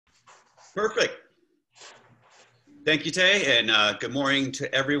Perfect. Thank you, Tay, and good morning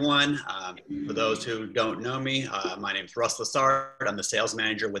to everyone. For those who don't know me, my name is Russ Lessard. I'm the sales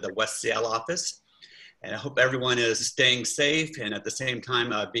manager with the West Seattle office, and I hope everyone is staying safe and at the same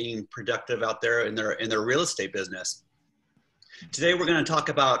time being productive out there in their real estate business. Today, we're going to talk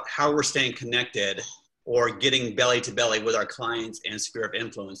about how we're staying connected or getting belly to belly with our clients and sphere of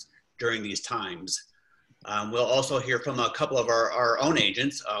influence during these times. We'll also hear from a couple of our own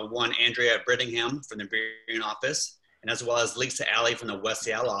agents, one Andrea Brittingham from the Berkshire office, and as well as Lisa Alley from the West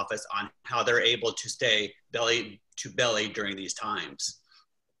Seattle office on how they're able to stay belly to belly during these times.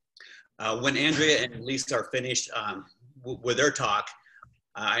 When Andrea and Lisa are finished with their talk,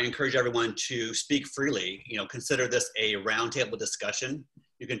 I encourage everyone to speak freely. Consider this a roundtable discussion.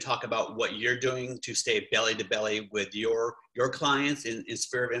 You can talk about what you're doing to stay belly to belly with your clients in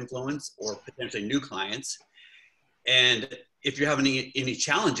sphere of influence or potentially new clients. And if you have any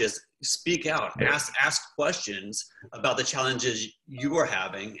challenges, speak out, ask questions about the challenges you are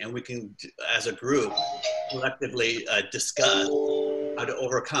having, and we can, as a group, collectively discuss how to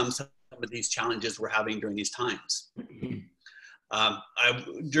overcome some of these challenges we're having during these times. Over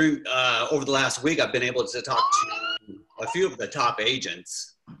the last week, I've been able to talk to a few of the top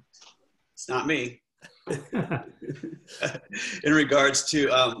agents. It's not me. In regards to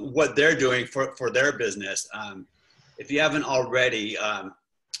what they're doing for their business. If you haven't already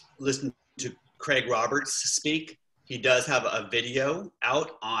listened to Craig Roberts speak, he does have a video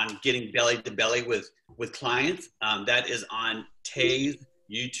out on getting belly to belly with clients. That is on Tay's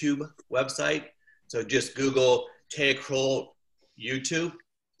YouTube website. So just Google Tay Kroll YouTube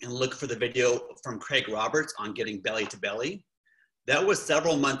and look for the video from Craig Roberts on getting belly to belly. That was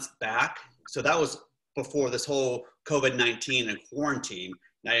several months back. So that was before this whole COVID-19 and quarantine.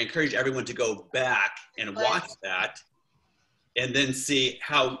 And I encourage everyone to go back and watch that and then see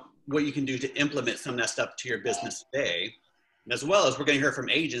what you can do to implement some of that stuff to your business today. And as well as we're going to hear from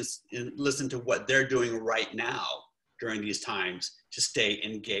agents and listen to what they're doing right now during these times to stay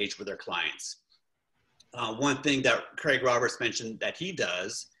engaged with their clients. One thing that Craig Roberts mentioned that he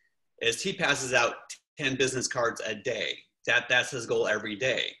does is he passes out 10 business cards a day. That's his goal every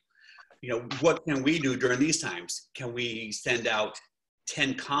day. What can we do during these times? Can we send out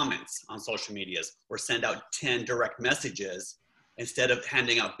 10 comments on social medias or send out 10 direct messages instead of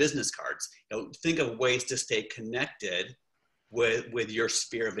handing out business cards? Think of ways to stay connected with your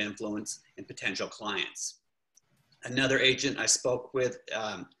sphere of influence and potential clients. Another agent I spoke with,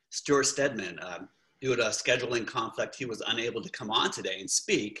 Stuart Stedman, due to a scheduling conflict, he was unable to come on today and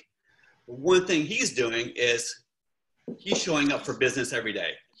speak. But one thing he's doing is he's showing up for business every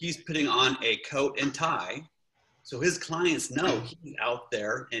day. He's putting on a coat and tie, so his clients know he's out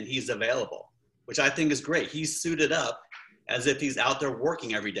there and he's available, which I think is great. He's suited up as if he's out there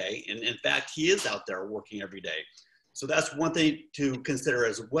working every day. And in fact, he is out there working every day. So that's one thing to consider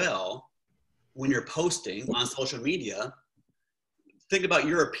as well when you're posting on social media. Think about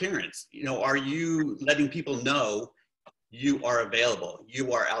your appearance. Are you letting people know you are available?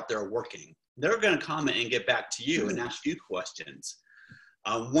 You are out there working. They're going to comment and get back to you and ask you questions.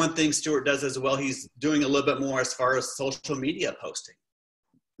 One thing Stuart does as well, he's doing a little bit more as far as social media posting.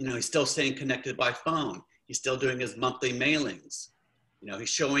 He's still staying connected by phone. He's still doing his monthly mailings. He's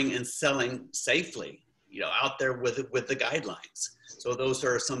showing and selling safely, out there with the guidelines. So those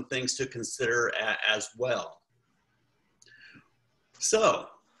are some things to consider as well. So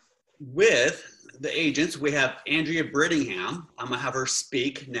with the agents, we have Andrea Brittingham. I'm gonna have her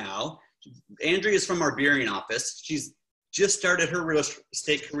speak now. Andrea is from our Berkshire office. She's just started her real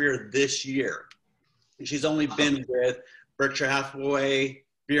estate career this year. And she's only been with Berkshire Hathaway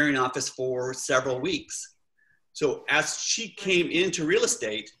Berkshire office for several weeks. So as she came into real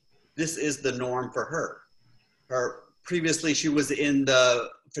estate, this is the norm for her. Previously, she was in the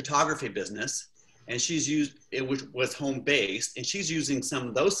photography business, and it was home-based, and she's using some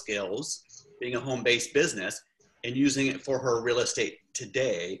of those skills, being a home-based business, and using it for her real estate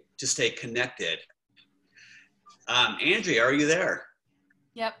today to stay connected. Andrea, are you there?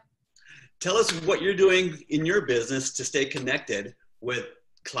 Yep. Tell us what you're doing in your business to stay connected with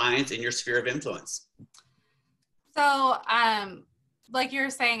clients in your sphere of influence. So, like you were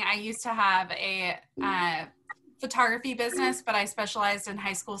saying, I used to have a photography business, but I specialized in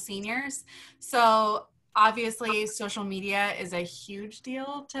high school seniors. So obviously social media is a huge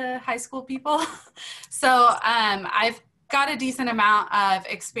deal to high school people. So I've got a decent amount of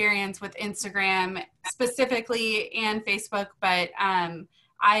experience with Instagram specifically and Facebook, but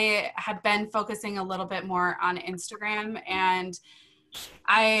I have been focusing a little bit more on Instagram, and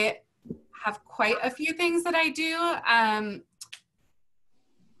I have quite a few things that I do.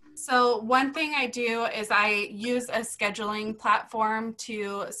 So one thing I do is I use a scheduling platform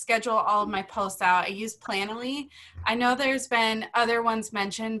to schedule all of my posts out. I use Planoly. I know there's been other ones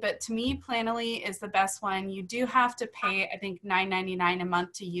mentioned, but to me, Planoly is the best one. You do have to pay, I think, $9.99 a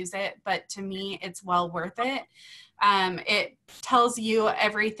month to use it, but to me, it's well worth it. It tells you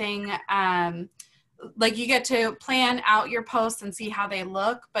everything. Like you get to plan out your posts and see how they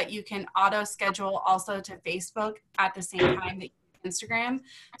look, but you can auto schedule also to Facebook at the same time that Instagram.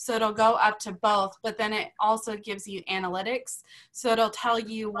 So it'll go up to both, but then it also gives you analytics. So it'll tell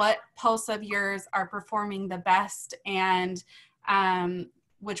you what posts of yours are performing the best and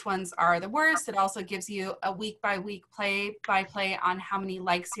which ones are the worst. It also gives you a week by week play by play on how many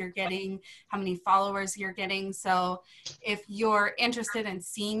likes you're getting, how many followers you're getting. So if you're interested in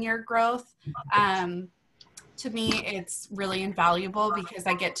seeing your growth, to me, it's really invaluable because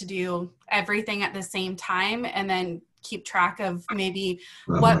I get to do everything at the same time and then keep track of maybe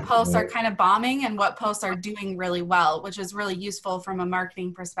what posts are kind of bombing and what posts are doing really well, which is really useful from a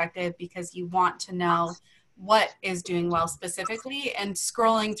marketing perspective because you want to know what is doing well specifically, and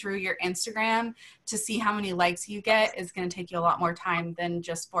scrolling through your Instagram to see how many likes you get is going to take you a lot more time than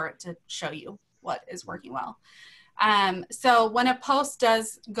just for it to show you what is working well. So when a post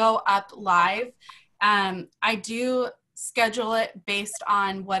does go up live, I do schedule it based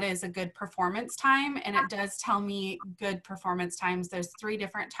on what is a good performance time, and it does tell me good performance times. There's 3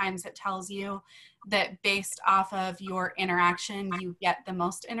 different times it tells you that based off of your interaction, you get the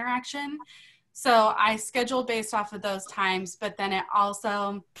most interaction. So I schedule based off of those times, but then it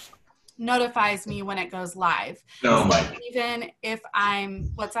also notifies me when it goes live. No, so even if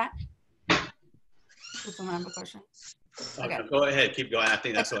what's that? Does someone have a question? Okay. Go ahead, keep going. I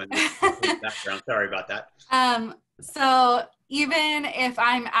think that's what in the background. Sorry about that. So even if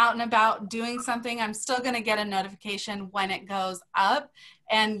I'm out and about doing something, I'm still going to get a notification when it goes up.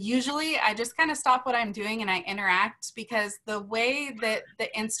 And usually I just kind of stop what I'm doing and I interact, because the way that the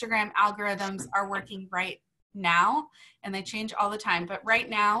Instagram algorithms are working right now, and they change all the time, but right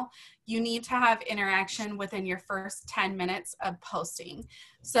now you need to have interaction within your first 10 minutes of posting.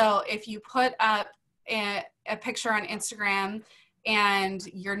 So if you put up a picture on Instagram and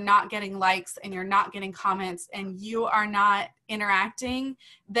you're not getting likes and you're not getting comments and you are not interacting,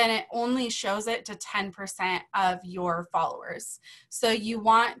 then it only shows it to 10% of your followers. So you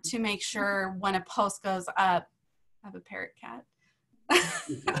want to make sure when a post goes up, I have a parrot cat.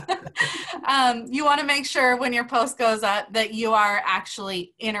 You want to make sure when your post goes up that you are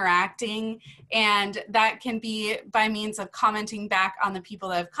actually interacting, and that can be by means of commenting back on the people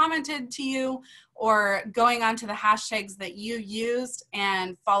that have commented to you, or going onto the hashtags that you used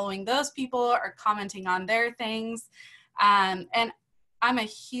and following those people or commenting on their things. And I'm a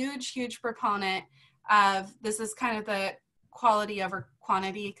huge proponent of, this is kind of the quality over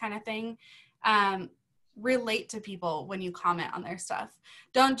quantity kind of thing. Relate to people when you comment on their stuff.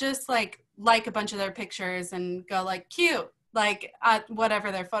 Don't just like a bunch of their pictures and go like cute, like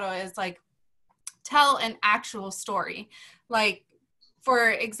whatever their photo is. Like, tell an actual story. Like, for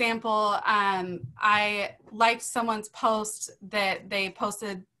example, I liked someone's post that they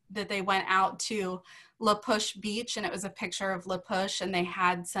posted that they went out to La Push Beach, and it was a picture of La Push, and they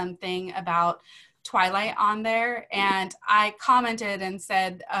had something about Twilight on there, and I commented and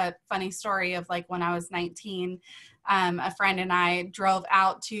said a funny story of like when I was 19, a friend and I drove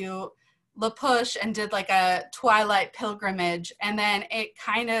out to La Push and did like a Twilight pilgrimage, and then it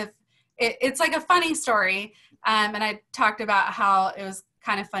kind of it's like a funny story, and I talked about how it was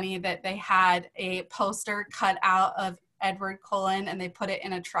kind of funny that they had a poster cut out of Edward Cullen and they put it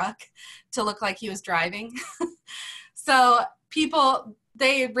in a truck to look like he was driving. So people,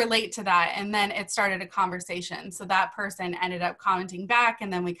 they relate to that, and then it started a conversation. So that person ended up commenting back,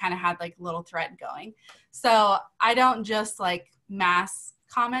 and then we kind of had like a little thread going. So I don't just like mass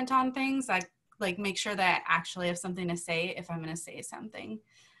comment on things. I like make sure that I actually have something to say if I'm going to say something.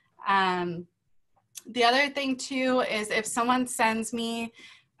 The other thing too is if someone sends me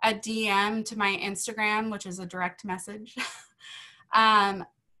a DM to my Instagram, which is a direct message,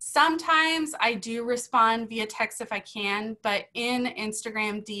 sometimes I do respond via text if I can, but in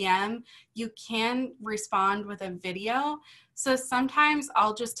Instagram DM, you can respond with a video. So sometimes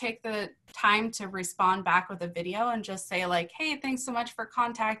I'll just take the time to respond back with a video and just say like, hey, thanks so much for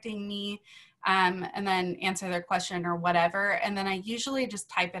contacting me, and then answer their question or whatever. And then I usually just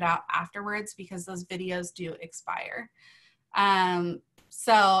type it out afterwards because those videos do expire.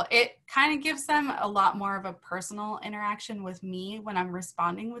 So it kind of gives them a lot more of a personal interaction with me when I'm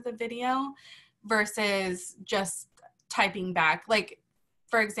responding with a video versus just typing back. Like,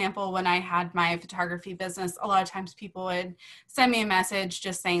 for example, when I had my photography business, a lot of times people would send me a message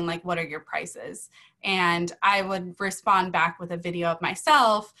just saying like, what are your prices? And I would respond back with a video of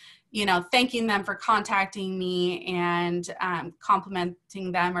myself, you know, thanking them for contacting me and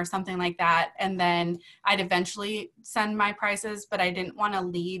complimenting them or something like that. And then I'd eventually send my prices, but I didn't want to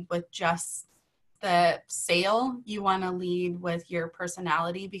lead with just the sale. You want to lead with your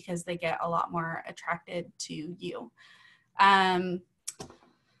personality because they get a lot more attracted to you.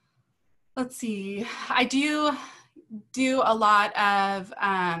 Let's see. I do a lot of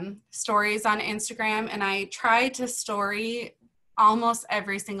stories on Instagram, and I try to story almost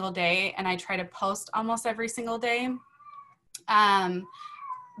every single day, and I try to post almost every single day.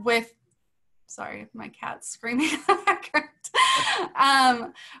 Sorry, my cat's screaming in the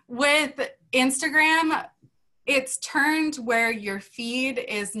background. With Instagram, it's turned where your feed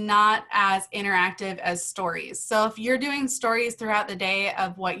is not as interactive as stories. So if you're doing stories throughout the day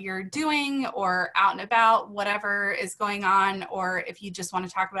of what you're doing or out and about, whatever is going on, or if you just want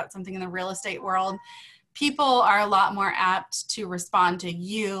to talk about something in the real estate world, people are a lot more apt to respond to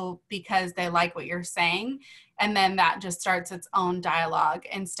you because they like what you're saying. And then that just starts its own dialogue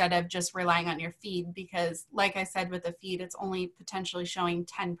instead of just relying on your feed, because like I said, with the feed, it's only potentially showing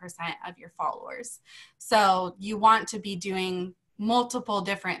 10% of your followers. So you want to be doing multiple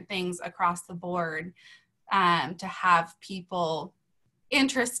different things across the board to have people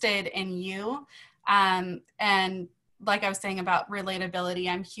interested in you. And like I was saying about relatability,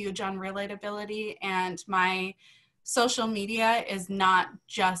 I'm huge on relatability, and my social media is not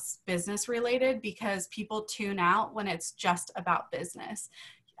just business related because people tune out when it's just about business.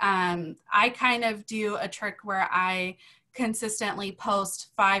 I kind of do a trick where I consistently post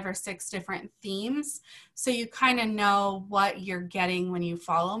 5 or 6 different themes. So you kind of know what you're getting when you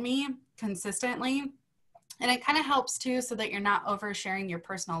follow me consistently. And it kind of helps too, so that you're not oversharing your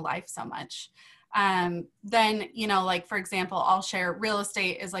personal life so much. Then, you know, like for example, I'll share real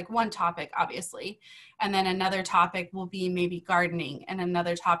estate is like one topic, obviously. And then another topic will be maybe gardening, and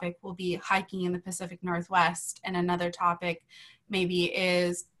another topic will be hiking in the Pacific Northwest. And another topic maybe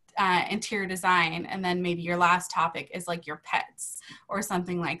is interior design. And then maybe your last topic is like your pets or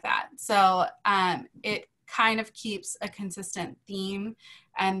something like that. So it kind of keeps a consistent theme,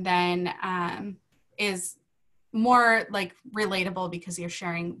 and then is more like relatable because you're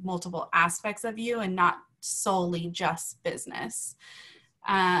sharing multiple aspects of you and not solely just business.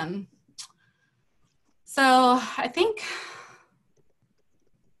 So I think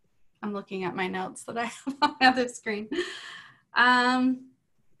I'm looking at my notes that I have on the other screen. I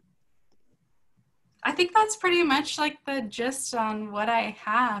think that's pretty much like the gist on what I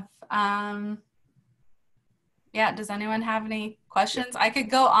have. Yeah, does anyone have any questions? I could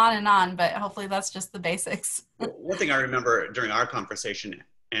go on, but hopefully that's just the basics. One thing I remember during our conversation,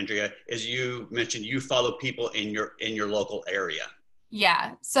 Andrea, is you mentioned you follow people in your local area.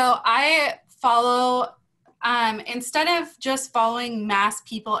 Yeah, so I follow, instead of just following mass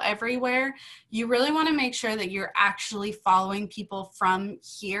people everywhere, you really want to make sure that you're actually following people from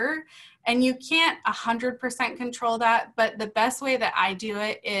here. And you can't 100% control that, but the best way that I do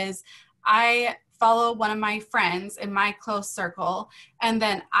it is I follow one of my friends in my close circle, and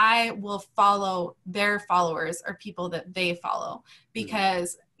then I will follow their followers or people that they follow,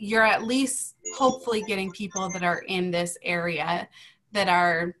 because you're at least hopefully getting people that are in this area that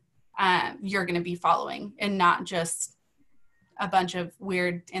are you're going to be following, and not just a bunch of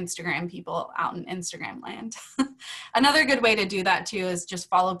weird Instagram people out in Instagram land. Another good way to do that too is just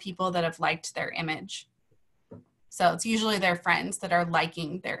follow people that have liked their image. So it's usually their friends that are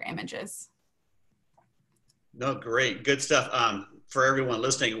liking their images. No, great. Good stuff. For everyone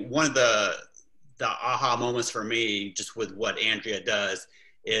listening, one of the aha moments for me, just with what Andrea does,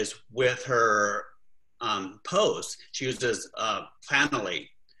 is with her posts. She uses Planoly.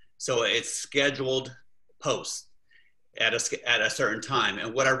 So it's scheduled posts at a certain time.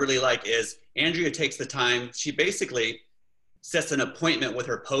 And what I really like is Andrea takes the time, she basically sets an appointment with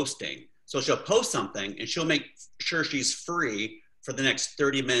her posting. So she'll post something and she'll make sure she's free for the next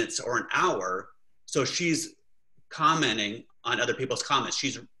 30 minutes or an hour. So she's commenting on other people's comments.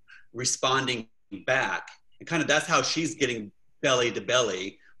 She's responding back. And kind of that's how she's getting belly to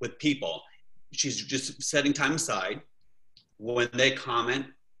belly with people. She's just setting time aside. When they comment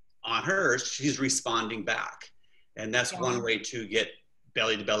on hers, she's responding back. And that's one way to get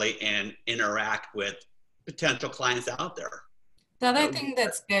belly to belly and interact with potential clients out there. The other thing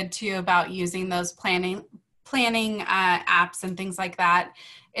that's good too about using those planning apps and things like that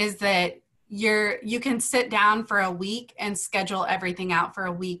is that you can sit down for a week and schedule everything out for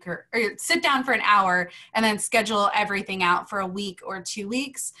a week, or sit down for an hour and then schedule everything out for a week or 2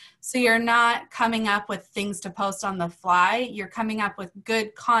 weeks. So you're not coming up with things to post on the fly. You're coming up with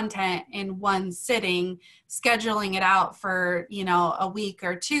good content in one sitting, scheduling it out for, you know, a week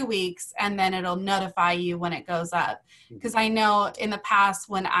or 2 weeks, and then it'll notify you when it goes up. Because I know in the past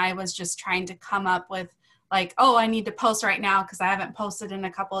when I was just trying to come up with like, oh, I need to post right now because I haven't posted in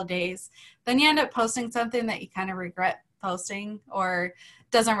a couple of days, then you end up posting something that you kind of regret posting or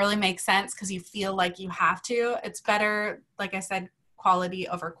doesn't really make sense because you feel like you have to. It's better, like I said, quality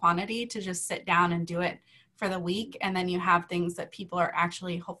over quantity, to just sit down and do it for the week, and then you have things that people are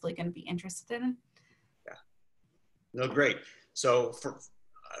actually hopefully going to be interested in. Yeah. No, great. So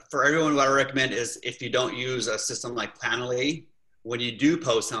for everyone, what I recommend is, if you don't use a system like Planoly, when you do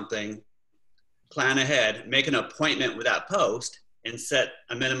post something, plan ahead, make an appointment with that post, and set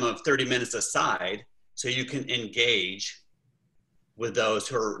a minimum of 30 minutes aside so you can engage with those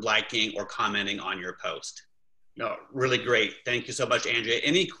who are liking or commenting on your post. No, really great. Thank you so much, Andrea.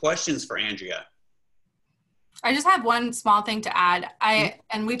 Any questions for Andrea? I just have one small thing to add.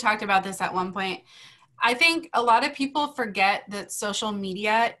 And we talked about this at one point. I think a lot of people forget that social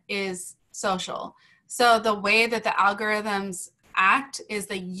media is social. So the way that the algorithms act is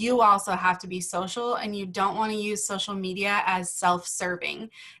that you also have to be social, and you don't want to use social media as self-serving.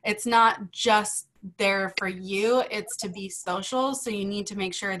 It's not just there for you, it's to be social. So you need to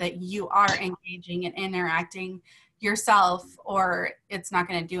make sure that you are engaging and interacting yourself, or it's not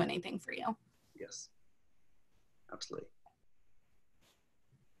going to do anything for you. Yes, absolutely.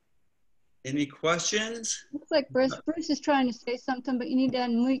 Any questions? Looks like Bruce is trying to say something, but you need to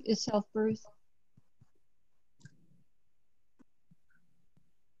unmute yourself, Bruce.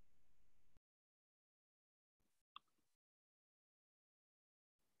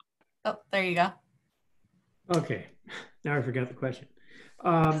 Oh, there you go. Okay, now I forgot the question.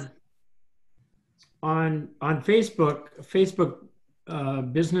 On Facebook,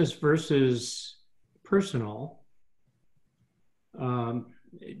 business versus personal, do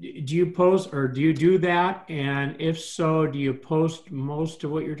you post, or do you do that? And if so, do you post most of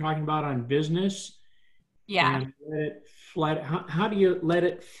what you're talking about on business? Yeah. And let it flood? How do you let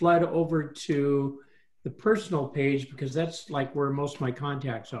it flood over to the personal page? Because that's like where most of my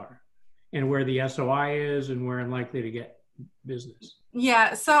contacts are, and where the SOI is, and where I'm likely to get business.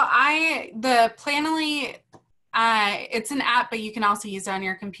 Yeah, so the Planoly, it's an app, but you can also use it on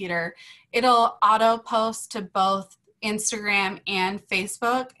your computer. It'll auto post to both Instagram and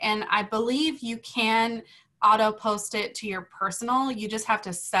Facebook, and I believe you can auto post it to your personal. You just have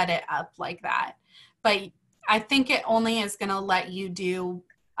to set it up like that. But I think it only is going to let you do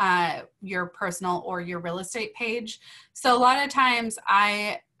your personal or your real estate page. So a lot of times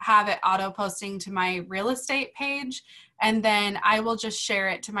I have it auto posting to my real estate page, and then I will just share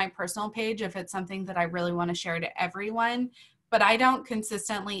it to my personal page if it's something that I really want to share to everyone. But I don't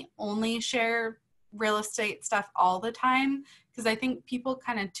consistently only share real estate stuff all the time, because I think people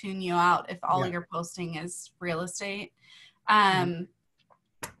kind of tune you out if all you're posting is real estate. But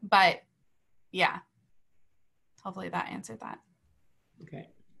yeah, hopefully that answered that. Okay.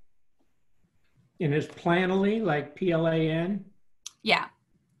 And is Planoly like P-L-A-N? Yeah.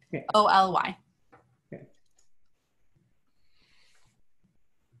 Okay. O-L-Y. Okay.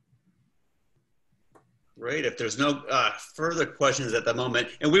 Great. If there's no further questions at the moment,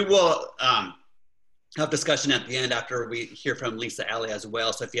 and we will have discussion at the end after we hear from Lisa Alley as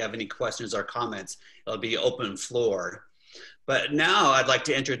well. So if you have any questions or comments, it'll be open floor. But now I'd like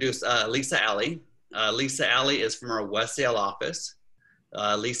to introduce Lisa Alley. Lisa Alley is from our Westdale office.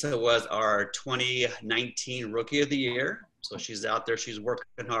 Lisa was our 2019 Rookie of the Year. So she's out there, she's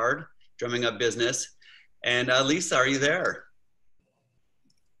working hard, drumming up business. And Lisa, are you there?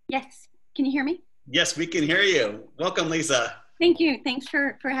 Yes. Can you hear me? Yes, we can hear you. Welcome, Lisa. Thank you. Thanks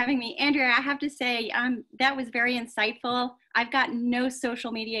for having me. Andrea, I have to say, that was very insightful. I've got no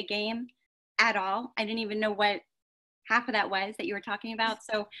social media game at all. I didn't even know what half of that was that you were talking about.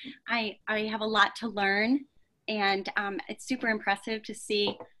 So I have a lot to learn, and it's super impressive to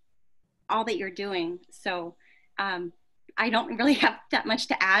see all that you're doing. So I don't really have that much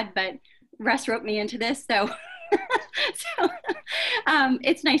to add, but Russ wrote me into this. So,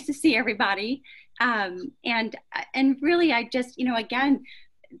 it's nice to see everybody. And really, I just, again,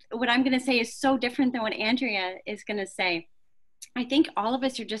 what I'm going to say is so different than what Andrea is going to say. I think all of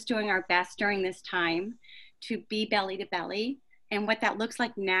us are just doing our best during this time to be belly to belly. And what that looks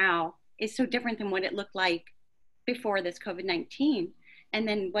like now is so different than what it looked like before this COVID-19. And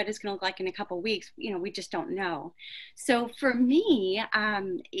then what it's going to look like in a couple of weeks, you know, we just don't know. So for me,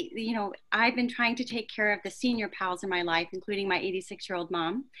 you know, I've been trying to take care of the senior pals in my life, including my 86-year-old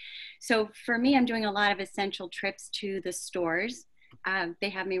mom. So for me, I'm doing a lot of essential trips to the stores. They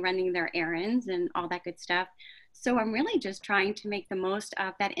have me running their errands and all that good stuff. So I'm really just trying to make the most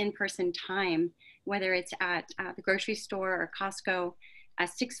of that in-person time, whether it's at the grocery store or Costco,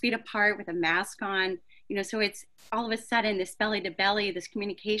 6 feet apart with a mask on, you know, so it's all of a sudden this belly to belly, this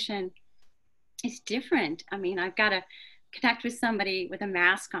communication is different. I mean, I've got to connect with somebody with a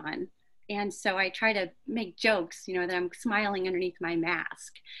mask on. And so I try to make jokes, you know, that I'm smiling underneath my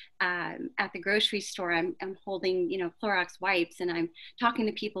mask. At the grocery store, I'm holding, you know, Clorox wipes, and I'm talking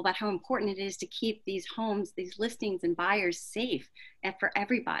to people about how important it is to keep these homes, these listings and buyers safe and for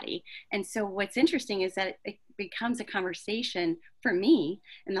everybody. And so what's interesting is that it becomes a conversation for me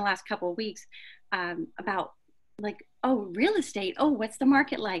in the last couple of weeks about like, oh, real estate. Oh, what's the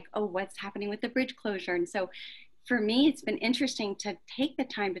market like? Oh, what's happening with the bridge closure? And so for me, it's been interesting to take the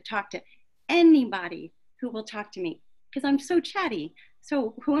time to talk to anybody who will talk to me, because I'm so chatty.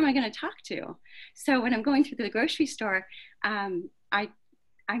 So who am I going to talk to? So when I'm going through the grocery store, I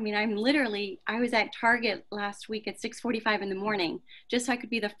mean, I was at Target last week at 6:45 in the morning, just so I could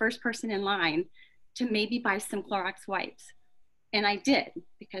be the first person in line to maybe buy some Clorox wipes. And I did,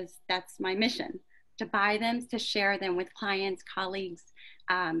 because that's my mission, to buy them, to share them with clients, colleagues,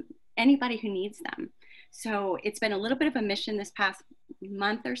 anybody who needs them. So it's been a little bit of a mission this past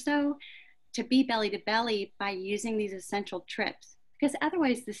month or so to be belly to belly by using these essential trips, because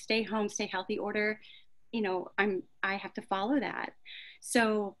otherwise the stay home, stay healthy order, you know, I have to follow that.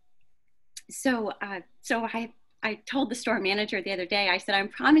 So I told the store manager the other day, I said, I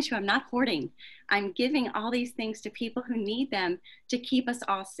promise you I'm not hoarding. I'm giving all these things to people who need them to keep us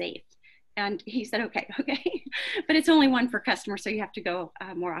all safe. And he said, okay, but it's only one per customer, so you have to go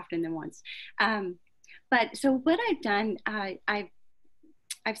more often than once. But so what I've done,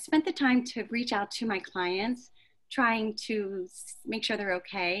 I've spent the time to reach out to my clients, trying to make sure they're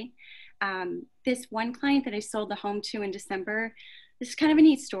okay. This one client that I sold the home to in December, this is kind of a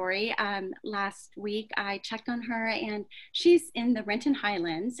neat story. Last week, I checked on her, and she's in the Renton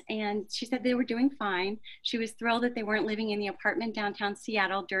Highlands, and she said they were doing fine. She was thrilled that they weren't living in the apartment downtown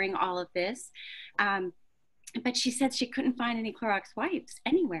Seattle during all of this. But she said she couldn't find any Clorox wipes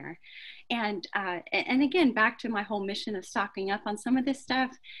anywhere. And again, back to my whole mission of stocking up on some of this stuff,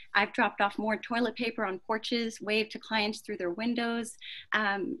 I've dropped off more toilet paper on porches, waved to clients through their windows,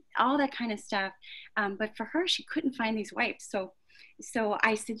 all that kind of stuff. But for her, she couldn't find these wipes. So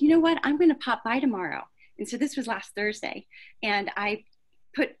I said, you know what, I'm going to pop by tomorrow. And so this was last Thursday. And I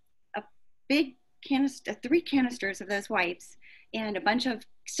put a big canister, 3 canisters of those wipes, and a bunch of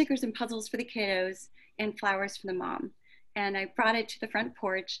stickers and puzzles for the kiddos, and flowers for the mom. And I brought it to the front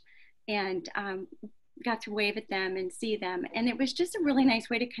porch and got to wave at them and see them. And it was just a really nice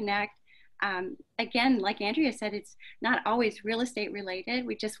way to connect. Again, like Andrea said, it's not always real estate related.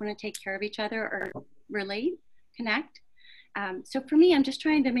 We just want to take care of each other or relate, connect. So for me, I'm just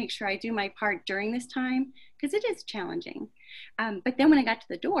trying to make sure I do my part during this time, because it is challenging. But then when I got to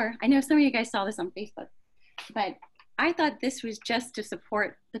the door, I know some of you guys saw this on Facebook, but I thought this was just to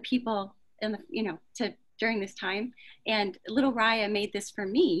support the people in the, you know, during this time. And little Raya made this for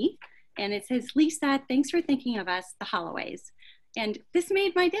me, and it says, Lisa, thanks for thinking of us, the Holloways. And this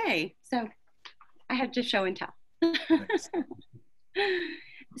made my day. So I had to show and tell.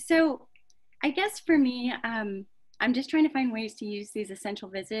 So I guess for me, I'm just trying to find ways to use these essential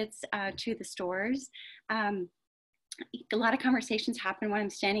visits to the stores. A lot of conversations happen when I'm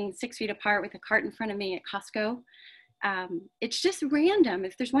standing 6 feet apart with a cart in front of me at Costco. It's just random.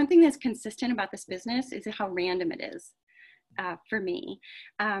 If there's one thing that's consistent about this business, is how random it is for me.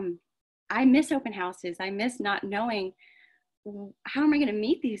 I miss open houses. I miss not knowing, how am I going to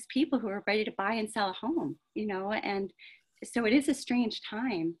meet these people who are ready to buy and sell a home, you know? And so it is a strange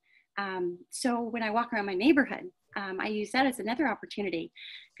time. So when I walk around my neighborhood, I use that as another opportunity,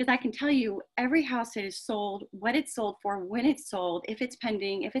 because I can tell you every house that is sold, what it's sold for, when it's sold, if it's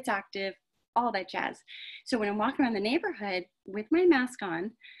pending, if it's active, all that jazz. So when I'm walking around the neighborhood with my mask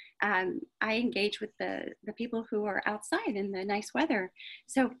on, I engage with the people who are outside in the nice weather.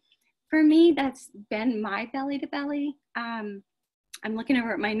 So for me, that's been my belly to belly. I'm looking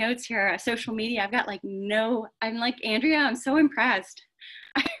over at my notes here, social media. I've got I'm like Andrea, I'm so impressed.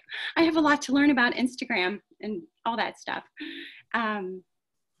 I have a lot to learn about Instagram and all that stuff. But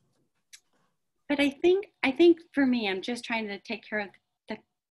I think for me, I'm just trying to take care of the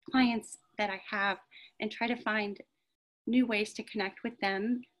clients that I have and try to find new ways to connect with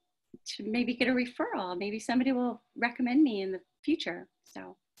them, to maybe get a referral. Maybe somebody will recommend me in future.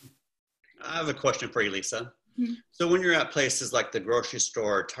 So I have a question for you, Lisa. Mm-hmm. So when you're at places like the grocery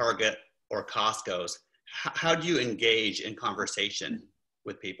store, Target, or Costco's, how do you engage in conversation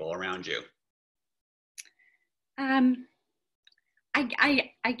with people around you?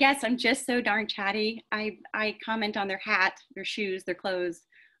 I guess I'm just so darn chatty. I comment on their hat, their shoes, their clothes.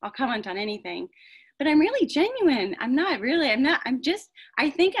 I'll comment on anything, but I'm really genuine. I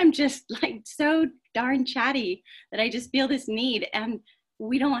think I'm just like so darn chatty that I just feel this need, and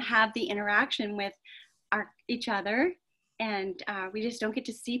we don't have the interaction with each other, and we just don't get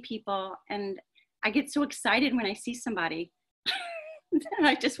to see people. And I get so excited when I see somebody.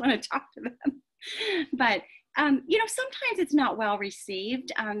 I just want to talk to them. But sometimes it's not well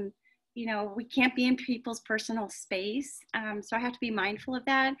received. We can't be in people's personal space, so I have to be mindful of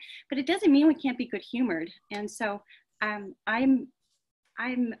that. But it doesn't mean we can't be good humored. And so I'm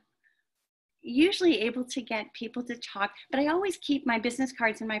usually able to get people to talk, but I always keep my business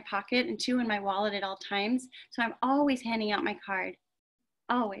cards in my pocket and 2 in my wallet at all times. So I'm always handing out my card,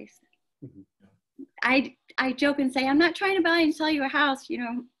 always. Mm-hmm. I joke and say, I'm not trying to buy and sell you a house,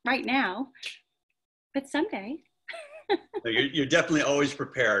 right now, but someday. You're definitely always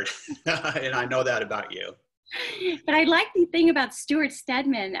prepared, and I know that about you. But I like the thing about Stuart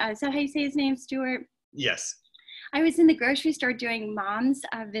Stedman. Is that how you say his name, Stuart? Yes. I was in the grocery store doing mom's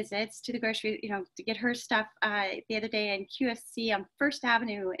visits to the grocery, to get her stuff the other day in QFC on First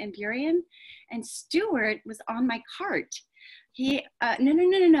Avenue in Burien, and Stuart was on my cart. He,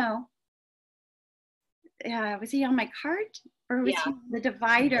 no. Was he on my cart, or was he the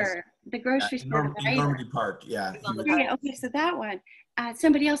divider, the grocery store divider? Normandy Park, yeah. Okay, so that one.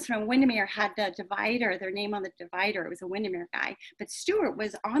 Somebody else from Windermere had the divider, their name on the divider. It was a Windermere guy, but Stuart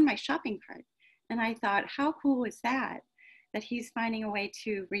was on my shopping cart. And I thought, how cool is that he's finding a way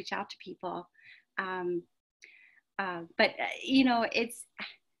to reach out to people. But it's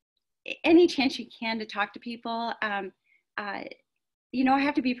any chance you can to talk to people. I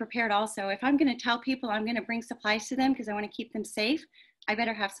have to be prepared also. If I'm going to tell people I'm going to bring supplies to them because I want to keep them safe, I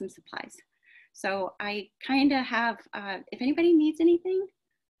better have some supplies. So I kind of have, if anybody needs anything,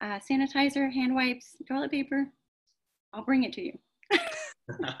 sanitizer, hand wipes, toilet paper, I'll bring it to you.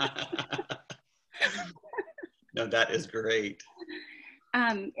 No, that is great.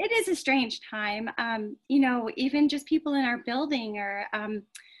 It is a strange time. Even just people in our building or,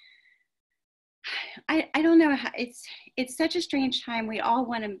 I don't know how it's such a strange time. We all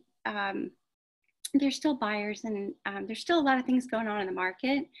want to, there's still buyers and there's still a lot of things going on in the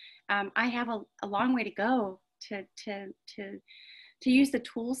market. I have a long way to go to use the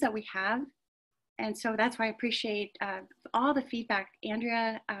tools that we have. And so that's why I appreciate all the feedback.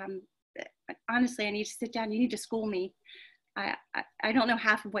 Andrea, honestly, I need to sit down. You need to school me. I don't know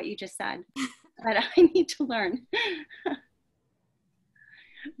half of what you just said, but I need to learn.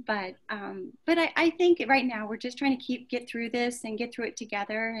 But I think right now we're just trying to get through this and get through it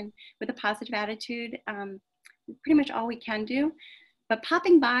together and with a positive attitude. Pretty much all we can do. But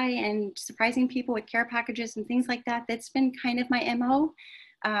popping by and surprising people with care packages and things like that, that's been kind of my MO.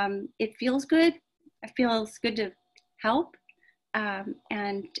 It feels good. It feels good to help.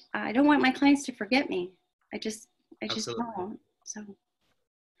 And I don't want my clients to forget me. I just don't. So.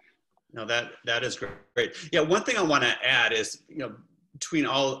 No, that is great. Yeah, one thing I want to add is, between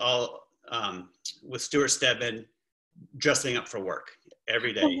all with Stuart Stedman dressing up for work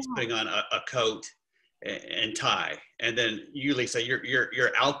every day, he's putting on a coat and tie, and then you, Lisa, you're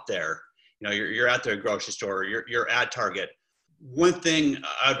out there. You're at the grocery store. You're at Target. One thing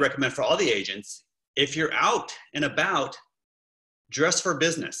I'd recommend for all the agents: if you're out and about, dress for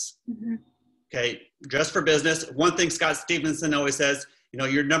business. Mm-hmm. Okay, dress for business. One thing Scott Stevenson always says: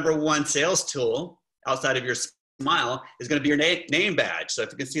 your number one sales tool outside of your smile is going to be your name badge. So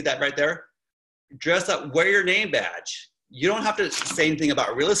if you can see that right there, dress up, wear your name badge. You don't have to say anything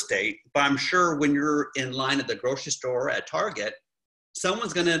about real estate, but I'm sure when you're in line at the grocery store at Target,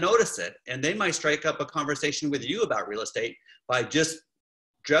 someone's going to notice it, and they might strike up a conversation with you about real estate by just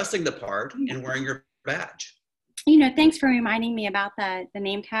dressing the part and wearing your badge. Thanks for reminding me about the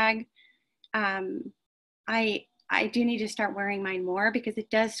name tag. I do need to start wearing mine more because it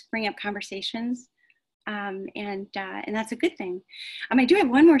does bring up conversations. And that's a good thing. I do have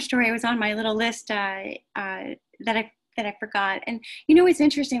one more story. I was on my little list that I forgot. And it's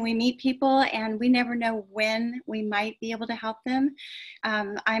interesting. We meet people and we never know when we might be able to help them.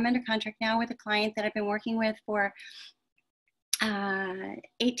 I'm under contract now with a client that I've been working with for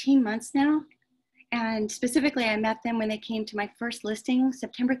 18 months now. And specifically, I met them when they came to my first listing,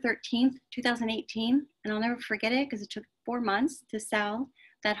 September 13th, 2018. And I'll never forget it because it took 4 months to sell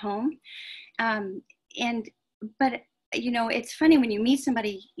that home. But you know, it's funny when you meet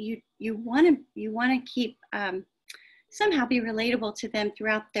somebody, you want to keep, somehow be relatable to them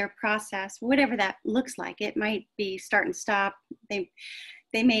throughout their process, whatever that looks like. It might be start and stop. They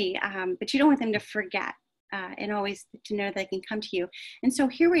may, but you don't want them to forget, and always to know they can come to you. And so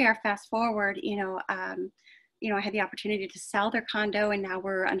here we are, fast forward, you know, I had the opportunity to sell their condo, and now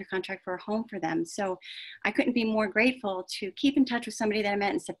we're under contract for a home for them. So I couldn't be more grateful to keep in touch with somebody that I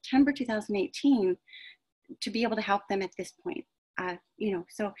met in September 2018 to be able to help them at this point. You know,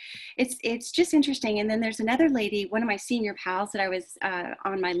 so it's just interesting. And then there's another lady, one of my senior pals that I was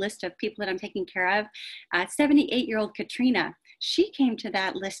on my list of people that I'm taking care of, 78-year-old Katrina. She came to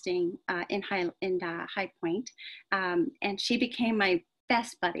that listing in High Point, and she became my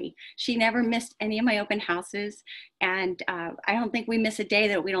best buddy. She never missed any of my open houses, and I don't think we miss a day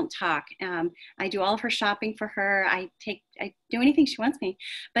that we don't talk. I do all of her shopping for her. I do anything she wants me.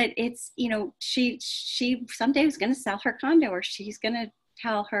 But it's, you know, she someday is going to sell her condo, or she's going to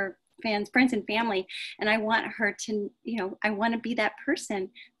tell her friends and family, and I want her to, you know, I want to be that person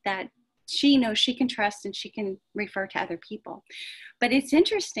that she knows she can trust and she can refer to other people. But it's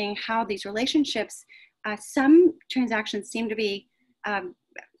interesting how these relationships, some transactions seem to be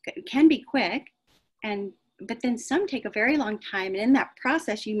can be quick, but then some take a very long time. And in that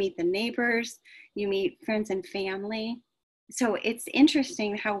process, you meet the neighbors, you meet friends and family. So it's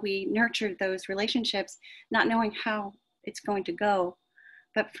interesting how we nurture those relationships, not knowing how it's going to go.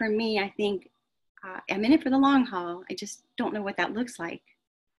 But for me, I think I'm in it for the long haul. I just don't know what that looks like.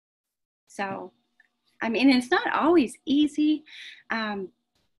 So, I mean, it's not always easy,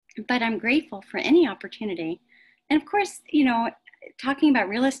 but I'm grateful for any opportunity. And of course, you know, talking about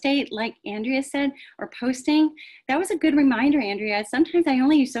real estate, like Andrea said, or posting, that was a good reminder, Andrea. Sometimes I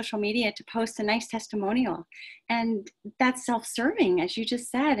only use social media to post a nice testimonial, and that's self-serving, as you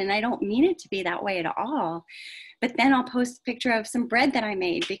just said, and I don't mean it to be that way at all. But then I'll post a picture of some bread that I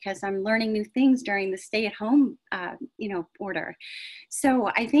made because I'm learning new things during the stay-at-home, you know, order.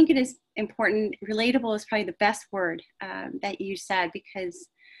 So I think it is important. Relatable is probably the best word that you said, because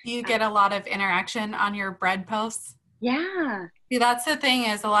you get a lot of interaction on your bread posts. Yeah. See, that's the thing,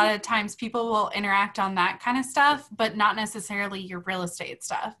 is a lot of times people will interact on that kind of stuff, but not necessarily your real estate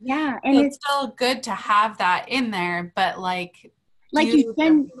stuff. Yeah. And so it's still good to have that in there, but like you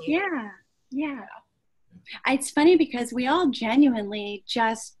can, yeah. It's funny because we all genuinely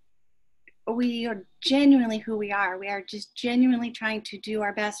we are genuinely who we are. We are just genuinely trying to do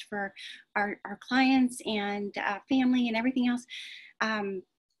our best for our clients and family and everything else.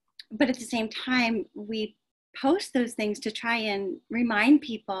 But at the same time, we post those things to try and remind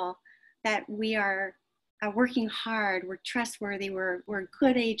people that we are working hard, we're trustworthy, we're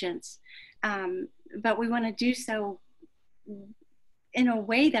good agents, but we want to do so in a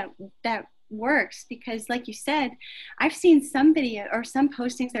way that works, because like you said, I've seen somebody or some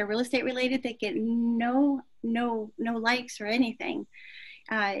postings that are real estate related that get no likes or anything,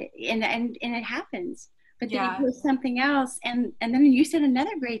 and it happens. But then you post something else, and then you said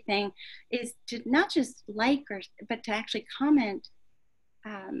another great thing is to not just like, but to actually comment,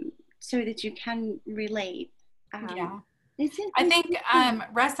 so that you can relate. I think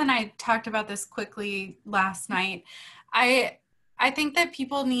Russ and I talked about this quickly last night. I think that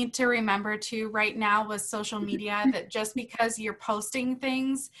people need to remember too, right now with social media, that just because you're posting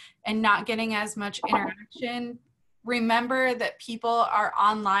things and not getting as much interaction, remember that people are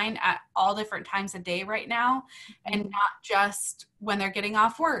online at all different times of day right now, and not just when they're getting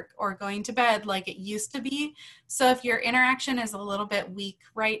off work or going to bed like it used to be. So if your interaction is a little bit weak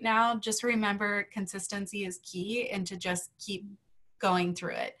right now, just remember consistency is key, and to just keep going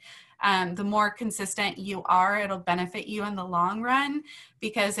through it. The more consistent you are, it'll benefit you in the long run,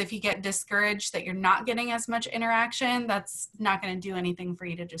 because if you get discouraged that you're not getting as much interaction, that's not going to do anything for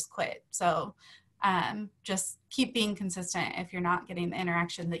you to just quit. So just keep being consistent if you're not getting the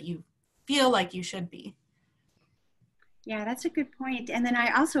interaction that you feel like you should be. Yeah, that's a good point. And then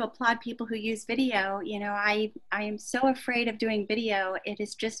I also applaud people who use video. You know, I am so afraid of doing video. It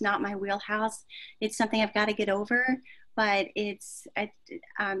is just not my wheelhouse. It's something I've got to get over. But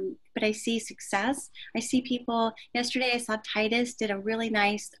but I see success. I see people. Yesterday I saw Titus did a really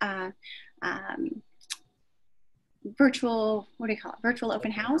nice virtual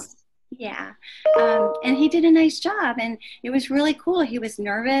open house. Yeah. And he did a nice job, and it was really cool. He was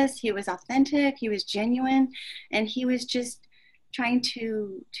nervous, he was authentic, he was genuine, and he was just trying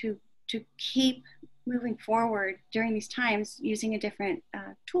to keep moving forward during these times using a different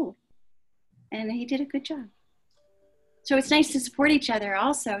tool. And he did a good job. So it's nice to support each other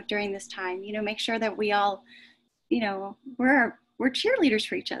also during this time, you know, make sure that we all, you know, we're cheerleaders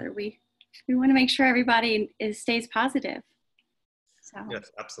for each other. We we want to make sure everybody stays positive. So.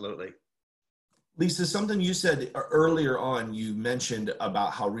 Yes, absolutely. Lisa, something you said earlier on, you mentioned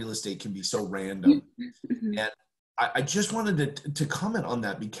about how real estate can be so random. And I just wanted to comment on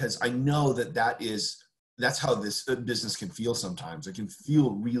that, because I know that's how this business can feel sometimes. It can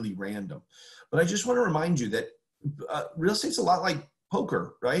feel really random. But I just want to remind you that real estate's a lot like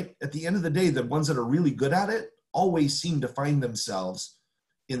poker, right? At the end of the day, the ones that are really good at it always seem to find themselves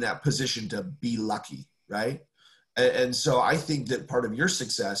in that position to be lucky, right? And so I think that part of your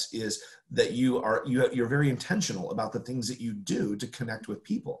success is that you're very intentional about the things that you do to connect with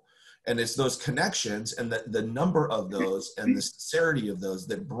people. And it's those connections and the number of those and the sincerity of those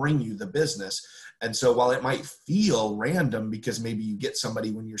that bring you the business. And so while it might feel random, because maybe you get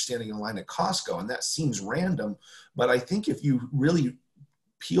somebody when you're standing in line at Costco and that seems random, but I think if you really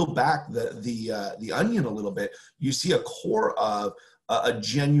peel back the onion a little bit, you see a core of a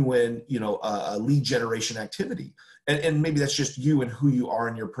genuine, a lead generation activity. And maybe that's just you and who you are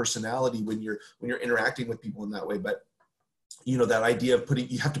and your personality when you're interacting with people in that way. But that idea of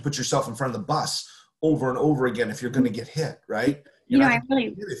you have to put yourself in front of the bus over and over again if you're going to get hit, right?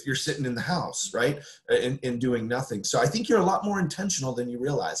 If you're sitting in the house, right, and doing nothing. So I think you're a lot more intentional than you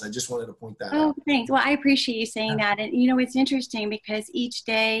realize. I just wanted to point that out. Oh, thanks. Well, I appreciate you saying that. And it's interesting because each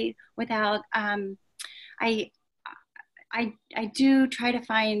day without, I do try to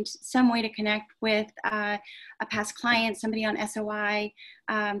find some way to connect with a past client, somebody on SOI.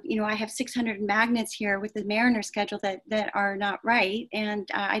 I have 600 magnets here with the Mariner schedule that are not right. And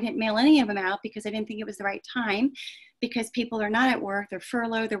I didn't mail any of them out because I didn't think it was the right time, because people are not at work, they're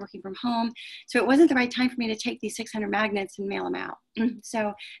furloughed, they're working from home. So it wasn't the right time for me to take these 600 magnets and mail them out.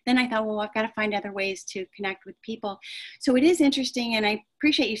 So then I thought, well, I've got to find other ways to connect with people. So it is interesting, and I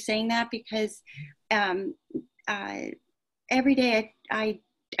appreciate you saying that, because every day I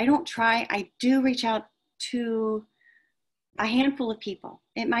don't try, I do reach out to a handful of people.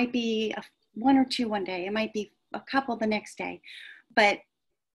 It might be one or two one day, it might be a couple the next day, but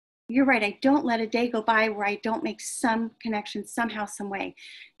you're right, I don't let a day go by where I don't make some connection somehow, some way.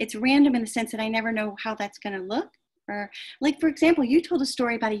 It's random in the sense that I never know how that's going to look. Or, like, for example, you told a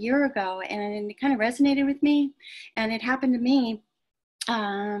story about a year ago and it kind of resonated with me, and it happened to me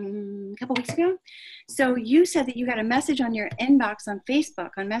a couple weeks ago. So you said that you got a message on your inbox on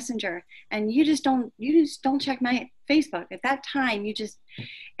Facebook, on Messenger, and you just don't check my Facebook at that time.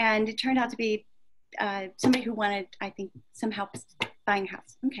 And it turned out to be somebody who wanted, I think, some help buying a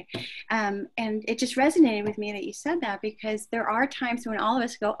house. Okay. And it just resonated with me that you said that, because there are times when all of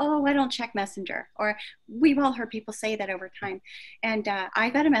us go, oh, I don't check Messenger, or we've all heard people say that over time. And I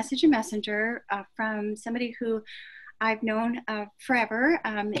got a message in Messenger from somebody who I've known forever,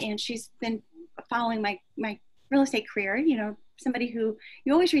 and she's been following my real estate career. Somebody who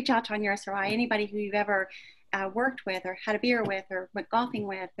you always reach out to on your SRI, anybody who you've ever worked with or had a beer with or went golfing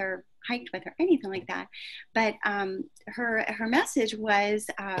with or hiked with or anything like that. But her message was,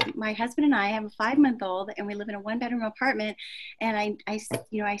 my husband and I have a 5-month-old and we live in a 1-bedroom apartment, and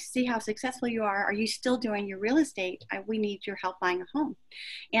I see how successful you are. Are you still doing your real estate? We need your help buying a home.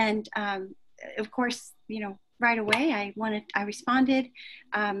 And of course, right away I responded,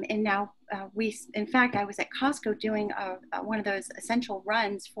 and now in fact I was at Costco doing one of those essential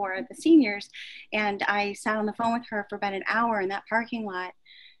runs for the seniors, and I sat on the phone with her for about an hour in that parking lot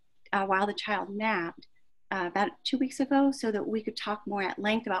while the child napped about 2 weeks ago, so that we could talk more at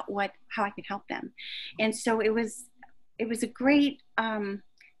length about how I could help them. And so it was a great,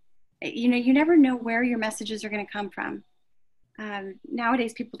 you never know where your messages are going to come from.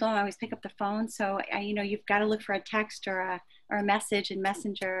 Nowadays people don't always pick up the phone, so you've got to look for a text or a message in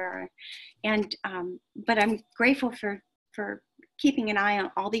Messenger, but I'm grateful for keeping an eye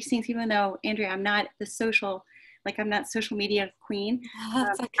on all these things, even though, Andrea, I'm not social media queen.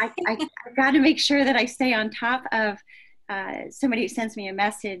 I've got to make sure that I stay on top of somebody who sends me a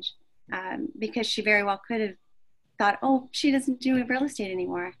message, because she very well could have thought, oh, she doesn't do real estate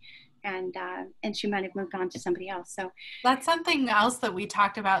anymore. And she might have moved on to somebody else. So that's something else that we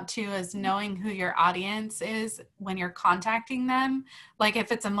talked about too, is knowing who your audience is when you're contacting them. Like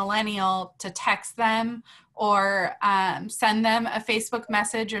if it's a millennial, to text them or send them a Facebook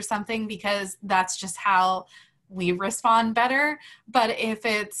message or something, because that's just how we respond better. But if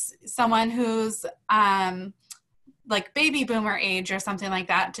it's someone who's like baby boomer age or something like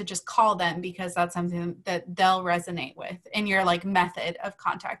that, to just call them, because that's something that they'll resonate with in your method of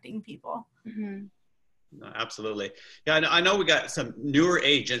contacting people. Mm-hmm. No, absolutely. Yeah, I know we got some newer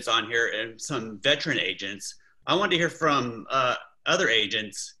agents on here and some veteran agents. I want to hear from other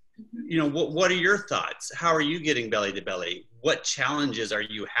agents. What are your thoughts? How are you getting belly to belly? What challenges are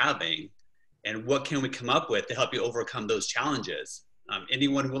you having and what can we come up with to help you overcome those challenges?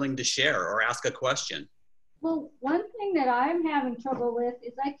 Anyone willing to share or ask a question? Well, one thing that I'm having trouble with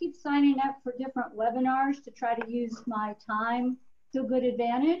is I keep signing up for different webinars to try to use my time to a good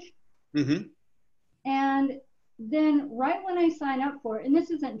advantage. Mm-hmm. And then right when I sign up for it, and this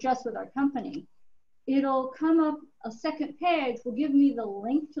isn't just with our company, it'll come up, a second page will give me the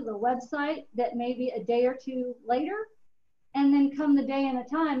link to the website that maybe a day or two later. And then come the day and the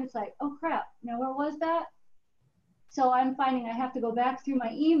time, it's like, oh crap, now where was that? So I'm finding I have to go back through my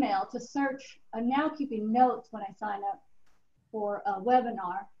email to search. I'm now keeping notes when I sign up for a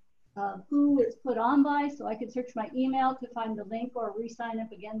webinar of who it's put on by, so I can search my email to find the link or re-sign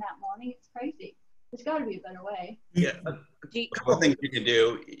up again that morning. It's crazy. There's got to be a better way. Yeah, a couple things you can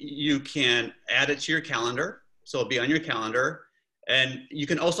do. You can add it to your calendar, so it'll be on your calendar. And you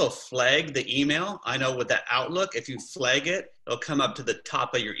can also flag the email. I know with that Outlook, if you flag it, it'll come up to the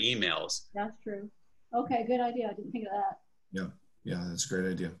top of your emails. That's true. Okay, good idea. I didn't think of that. Yeah, that's a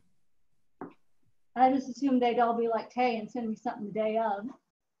great idea. I just assumed they'd all be like, hey, and send me something the day of.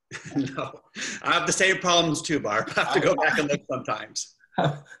 No, I have the same problems too, Barb. I have to go back and look sometimes.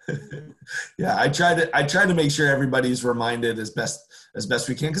 Yeah, I try to make sure everybody's reminded as best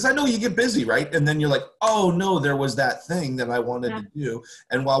we can, because I know you get busy, right? And then you're like, oh no, there was that thing that I wanted to do.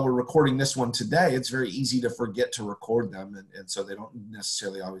 And while we're recording this one today, it's very easy to forget to record them, and so they don't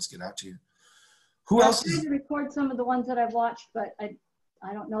necessarily always get out to you. Who else? I'm trying to record some of the ones that I've watched, but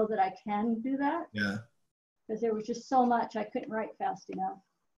I don't know that I can do that. Yeah. Because there was just so much I couldn't write fast enough.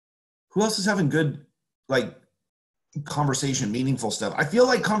 Who else is having good, like, conversation, meaningful stuff? I feel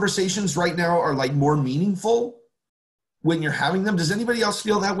like conversations right now are like more meaningful when you're having them. Does anybody else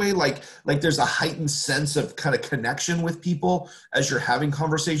feel that way? Like there's a heightened sense of kind of connection with people as you're having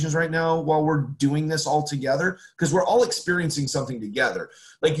conversations right now while we're doing this all together, because we're all experiencing something together.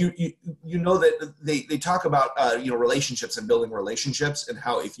 Like you know that they talk about relationships and building relationships, and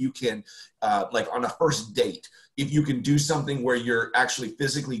how if you can like on a first date, if you can do something where you're actually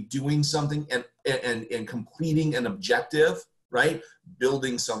physically doing something and completing an objective, right?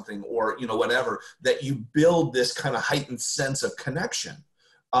 Building something, or, whatever, that you build this kind of heightened sense of connection.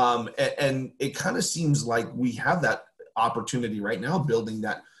 And it kind of seems like we have that opportunity right now, building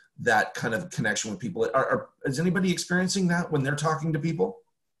that kind of connection with people. Is anybody experiencing that when they're talking to people?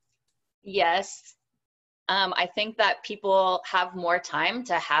 Yes. I think that people have more time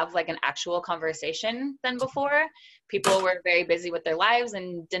to have like an actual conversation than before. People were very busy with their lives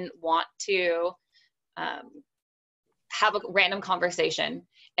and didn't want to have a random conversation.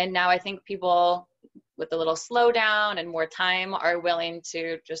 And now I think people with a little slowdown and more time are willing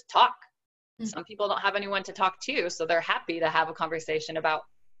to just talk. Mm-hmm. Some people don't have anyone to talk to, so they're happy to have a conversation about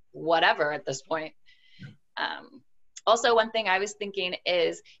whatever at this point. Also, one thing I was thinking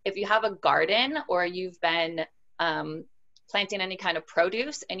is if you have a garden or you've been planting any kind of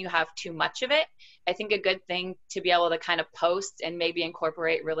produce and you have too much of it, I think a good thing to be able to kind of post and maybe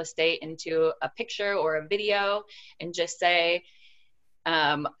incorporate real estate into a picture or a video, and just say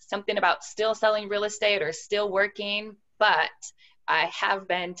something about still selling real estate or still working, but I have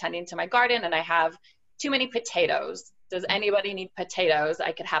been tending to my garden and I have too many potatoes. Does anybody need potatoes?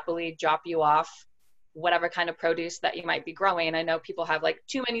 I could happily drop you off whatever kind of produce that you might be growing. I know people have like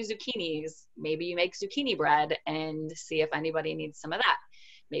too many zucchinis. Maybe you make zucchini bread and see if anybody needs some of that.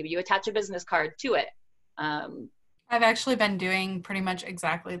 Maybe you attach a business card to it. I've actually been doing pretty much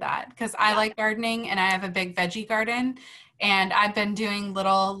exactly that, because I like gardening and I have a big veggie garden, and I've been doing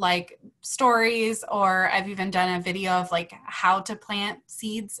little like stories, or I've even done a video of like how to plant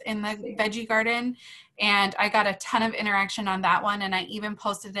seeds in the veggie garden. And I got a ton of interaction on that one. And I even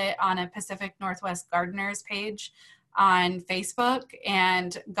posted it on a Pacific Northwest Gardeners page on Facebook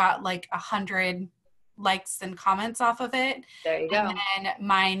and got like 100 likes and comments off of it. There you go. And then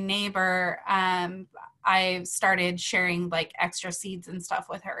my neighbor, I started sharing like extra seeds and stuff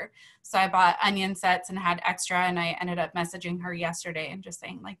with her. So I bought onion sets and had extra, and I ended up messaging her yesterday and just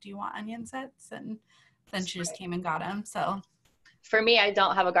saying like, do you want onion sets? And then she just came and got them. So for me, I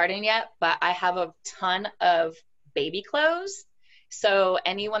don't have a garden yet, but I have a ton of baby clothes. So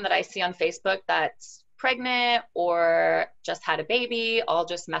anyone that I see on Facebook that's pregnant or just had a baby, I'll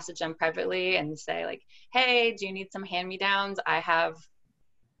just message them privately and say like, hey, do you need some hand-me-downs? I have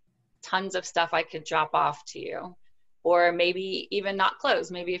tons of stuff I could drop off to you. Or maybe even not clothes.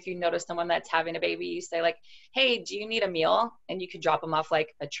 Maybe if you notice someone that's having a baby, you say like, hey, do you need a meal? And you could drop them off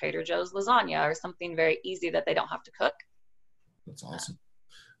like a Trader Joe's lasagna or something very easy that they don't have to cook. That's awesome.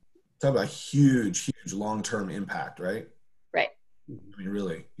 Talk about huge long-term impact, right? Right. I mean,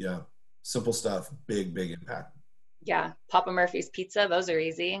 really, yeah. Simple stuff, big impact. Yeah. Papa Murphy's pizza, those are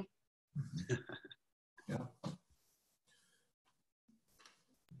easy. Yeah.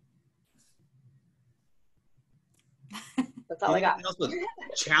 That's all I got. Anyone else with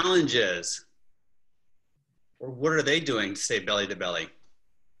challenges? Or what are they doing to stay belly to belly?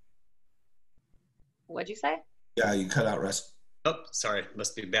 What'd you say? Yeah, you cut out, Russ. Oh, sorry,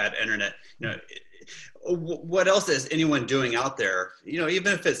 must be bad internet. You know, what else is anyone doing out there? You know,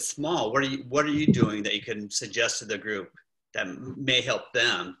 even if it's small, what are you doing that you can suggest to the group that may help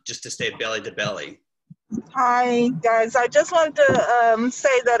them just to stay belly to belly? Hi guys, I just wanted to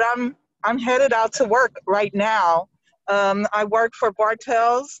say that I'm headed out to work right now. I work for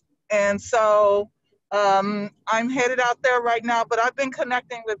Bartels, and so I'm headed out there right now. But I've been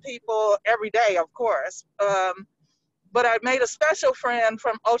connecting with people every day, of course. But I made a special friend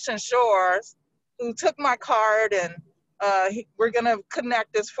from Ocean Shores who took my card, and we're gonna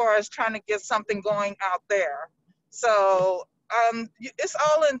connect as far as trying to get something going out there. So it's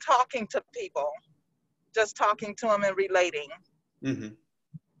all in talking to people. Just talking to them and relating. Mm-hmm.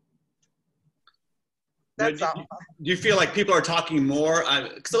 That's all. Do you feel like people are talking more?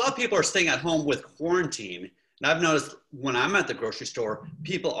 Because a lot of people are staying at home with quarantine. And I've noticed when I'm at the grocery store,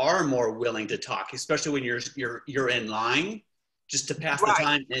 people are more willing to talk, especially when you're in line, just to pass the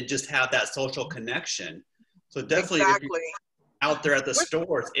time and just have that social connection. So definitely, if you're out there at the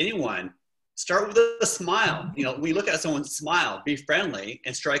stores, anyone, start with a smile. You know, we look at someone's smile, be friendly,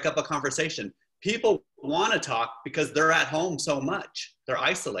 and strike up a conversation. People want to talk because they're at home so much. They're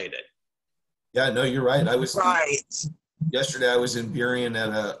isolated. Yeah, no, you're right. Yesterday I was in Burien at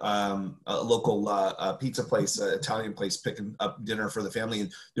a local pizza place, Italian place, picking up dinner for the family.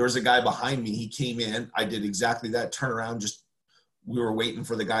 And there was a guy behind me. He came in. I did exactly that. Turn around. We were waiting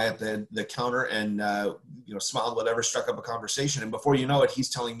for the guy at the counter, and smiled, whatever, struck up a conversation. And before you know it, he's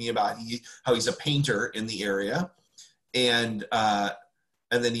telling me about how he's a painter in the area, and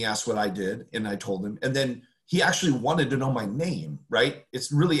then he asked what I did, and I told him. And then he actually wanted to know my name, right?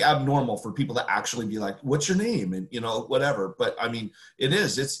 It's really abnormal for people to actually be like, what's your name? And, whatever. But I mean,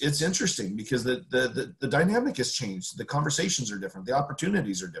 it's interesting because the dynamic has changed. The conversations are different. The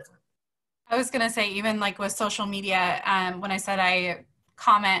opportunities are different. I was going to say, even like with social media, when I said I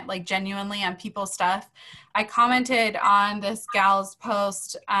comment like genuinely on people's stuff, I commented on this gal's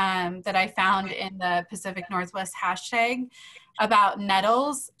post that I found in the Pacific Northwest hashtag about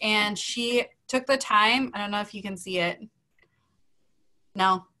nettles, and she took the time. I don't know if you can see it.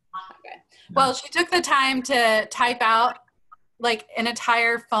 No. Okay. Well, she took the time to type out like an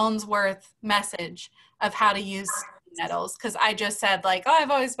entire phone's worth message of how to use nettles, because I just said like, oh,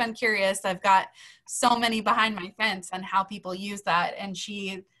 I've always been curious. I've got so many behind my fence on how people use that, and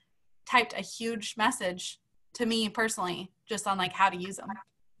she typed a huge message to me personally just on like how to use them.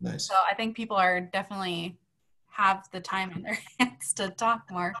 Nice. So I think people are definitely have the time in their hands to talk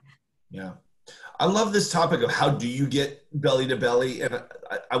more. Yeah. I love this topic of how do you get belly to belly. And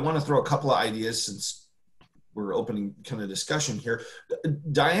I want to throw a couple of ideas since we're opening kind of discussion here.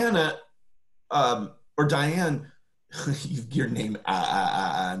 Diana, or Diane, your name,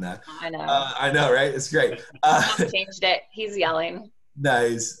 Anna. I know. I know, right? It's great. Changed it. He's yelling.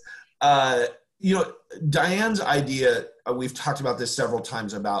 Nice. Diane's idea, we've talked about this several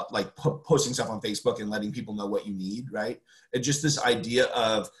times about like posting stuff on Facebook and letting people know what you need, right? And just this idea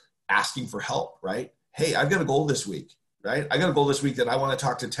of asking for help, right? Hey, I've got a goal this week, right? I got a goal this week that I want to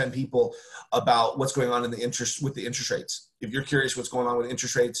talk to 10 people about what's going on with the interest rates. If you're curious what's going on with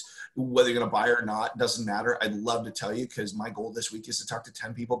interest rates, whether you're going to buy or not, doesn't matter. I'd love to tell you, because my goal this week is to talk to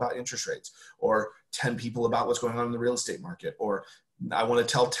 10 people about interest rates, or 10 people about what's going on in the real estate market, or I want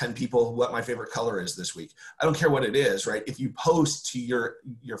to tell 10 people what my favorite color is this week. I don't care what it is, right? If you post to your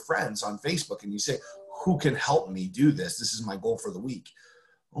friends on Facebook and you say, who can help me do this? This is my goal for the week.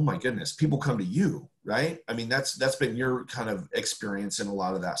 Oh my goodness, people come to you, right? I mean, that's been your kind of experience in a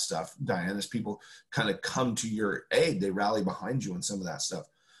lot of that stuff, Diane, is people kind of come to your aid. They rally behind you in some of that stuff.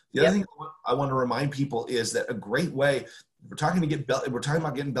 The other thing I want to remind people is that a great way, we're talking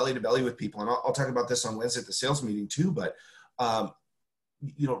about getting belly to belly with people, and I'll talk about this on Wednesday at the sales meeting too, but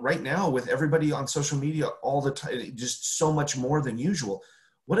right now with everybody on social media all the time, just so much more than usual,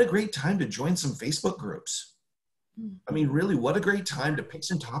 what a great time to join some Facebook groups. I mean, really, what a great time to pick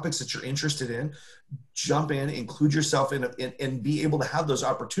some topics that you're interested in, jump in, include yourself in, and be able to have those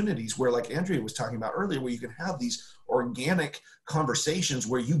opportunities where, like Andrea was talking about earlier, where you can have these organic conversations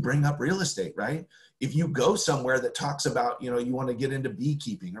where you bring up real estate, right? If you go somewhere that talks about, you want to get into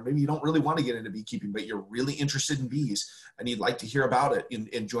beekeeping, or maybe you don't really want to get into beekeeping, but you're really interested in bees and you'd like to hear about it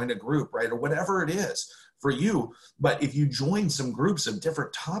and join a group, right? Or whatever it is for you. But if you join some groups of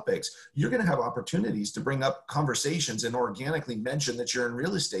different topics, you're going to have opportunities to bring up conversations and organically mention that you're in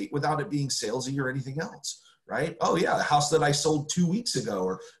real estate without it being salesy or anything else, right? Oh yeah, the house that I sold 2 weeks ago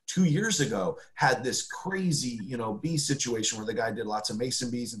or 2 years ago had this crazy, bee situation where the guy did lots of mason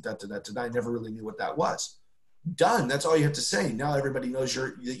bees and I never really knew what that was. Done. That's all you have to say. Now everybody knows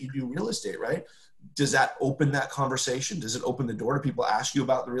that you do real estate, right? Does that open that conversation? Does it open the door to people ask you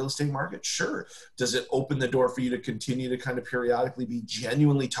about the real estate market? Sure. Does it open the door for you to continue to kind of periodically be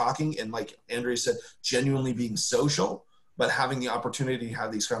genuinely talking and, like Andrea said, genuinely being social, but having the opportunity to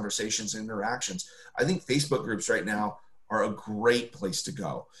have these conversations and interactions? I think Facebook groups right now are a great place to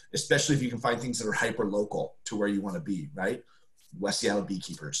go, especially if you can find things that are hyper local to where you want to be, right? West Seattle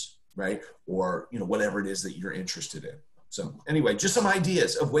beekeepers, right? Or, whatever it is that you're interested in. So anyway, just some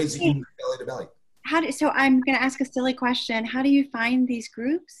ideas of ways that you can belly to belly. So I'm going to ask a silly question. How do you find these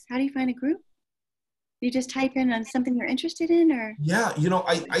groups? How do you find a group? You just type in on something you're interested in, or? Yeah,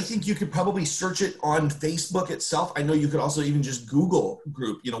 I think you could probably search it on Facebook itself. I know you could also even just Google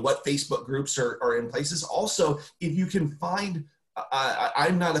group, what Facebook groups are in places. Also, if you can find,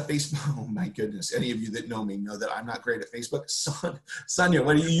 I'm not a Facebook, oh my goodness, any of you that know me know that I'm not great at Facebook. Sonia,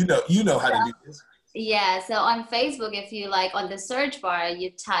 what do you know how to do this? Yeah, so on Facebook, if you on the search bar,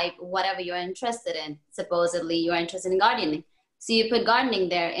 you type whatever you're interested in. Supposedly you're interested in gardening. So you put gardening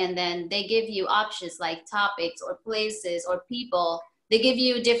there, and then they give you options like topics or places or people. They give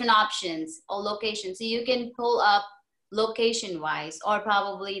you different options or locations. So you can pull up location wise, or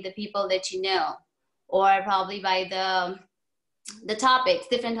probably the people that you know, or probably by the topics,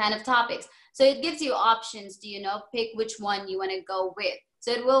 different kind of topics. So it gives you options to, pick which one you want to go with.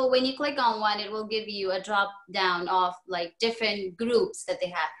 So it will, when you click on one, it will give you a drop down of different groups that they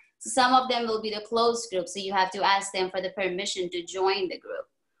have. So some of them will be the closed group. So you have to ask them for the permission to join the group.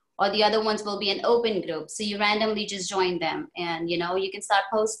 Or the other ones will be an open group. So you randomly just join them, and you can start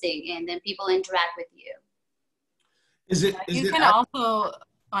posting, and then people interact with you.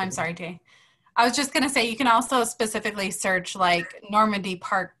 I'm sorry, Tay. I was just going to say, you can also specifically search Normandy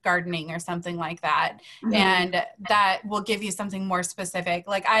Park gardening or something like that. Mm-hmm. And that will give you something more specific.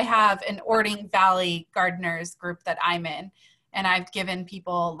 I have an Ording Valley gardeners group that I'm in, and I've given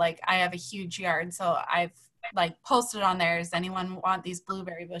people, I have a huge yard. So I've posted on there, does anyone want these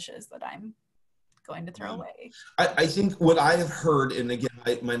blueberry bushes that I'm going to throw away? I think what I have heard, and again,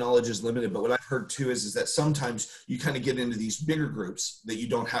 my knowledge is limited, but what I've heard too is that sometimes you kind of get into these bigger groups that you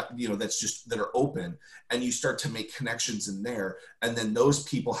don't have, that are open, and you start to make connections in there. And then those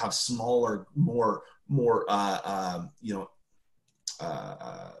people have smaller, more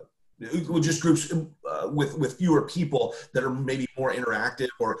just groups with fewer people that are maybe more interactive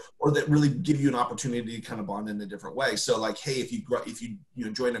or that really give you an opportunity to kind of bond in a different way. So hey, if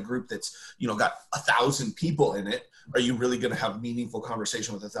you join a group that's got 1,000 people in it, are you really going to have meaningful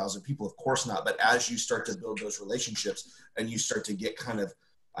conversation with 1,000 people? Of course not. But as you start to build those relationships and you start to get kind of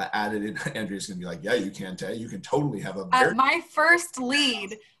added in, Andrea's going to be like, yeah, you can, Tay. You can totally have a my first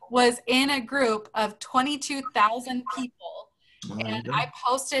lead was in a group of 22,000 people. And I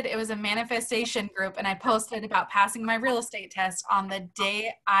posted, it was a manifestation group, and I posted about passing my real estate test on the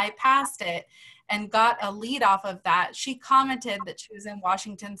day I passed it and got a lead off of that. She commented that she was in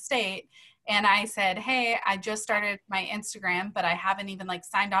Washington State, and I said, hey, I just started my Instagram, but I haven't even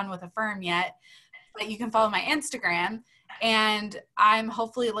signed on with a firm yet, but you can follow my Instagram, and I'm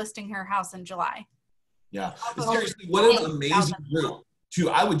hopefully listing her house in July. Yeah, seriously, what an amazing group.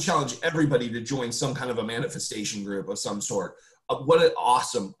 I would challenge everybody to join some kind of a manifestation group of some sort. What an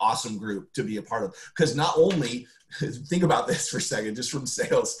awesome group to be a part of. Because not only, think about this for a second, just from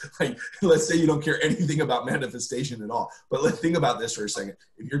sales, let's say you don't care anything about manifestation at all, but let's think about this for a second.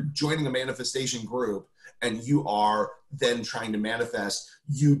 If you're joining a manifestation group and you are then trying to manifest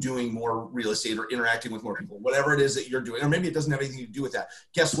you doing more real estate or interacting with more people, whatever it is that you're doing, or maybe it doesn't have anything to do with that.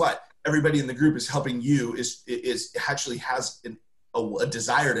 Guess what? Everybody in the group is helping you, actually has a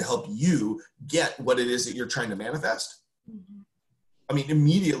desire to help you get what it is that you're trying to manifest. Mm-hmm. I mean,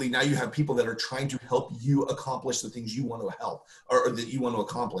 immediately now you have people that are trying to help you accomplish the things you want to help or that you want to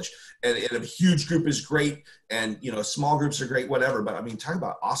accomplish. And a huge group is great, and small groups are great, whatever. But I mean, talk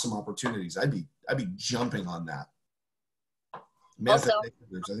about awesome opportunities. I'd be jumping on that. Manifestation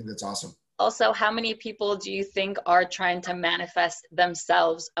groups, I think that's awesome. Also, how many people do you think are trying to manifest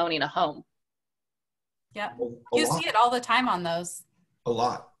themselves owning a home? Yep. A You lot. see it all the time on those. A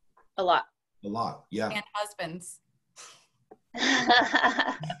lot. A lot. A lot. Yeah. And husbands.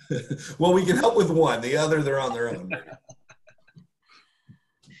 Well, we can help with one. The other, they're on their own.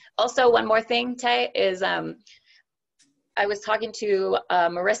 Also, one more thing, Tay, is I was talking to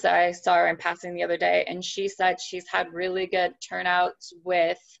Marissa. I saw her in passing the other day, and she said she's had really good turnouts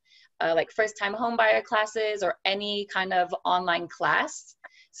with like first-time homebuyer classes or any kind of online class.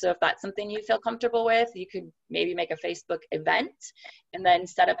 So if that's something you feel comfortable with, you could maybe make a Facebook event and then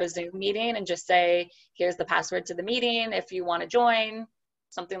set up a Zoom meeting and just say, here's the password to the meeting if you want to join.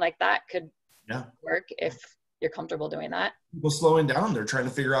 Something like that could work if you're comfortable doing that. People slowing down, they're trying to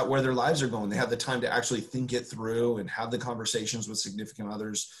figure out where their lives are going. They have the time to actually think it through and have the conversations with significant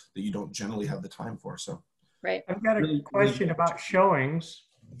others that you don't generally have the time for. So, right. I've got a question about showings.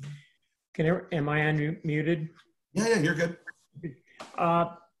 Am I unmuted? Yeah, you're good.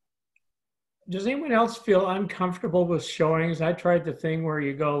 Does anyone else feel uncomfortable with showings? I tried the thing where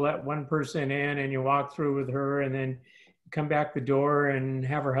you go let one person in and you walk through with her and then come back the door and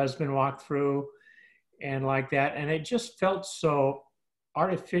have her husband walk through and like that. And it just felt so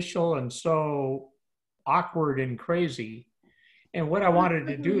artificial and so awkward and crazy. And what I wanted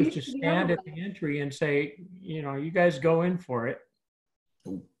to do is just stand at the entry and say, you know, you guys go in for it.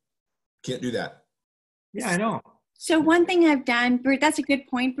 Can't do that. Yeah, I know. So one thing I've done, Bruce, that's a good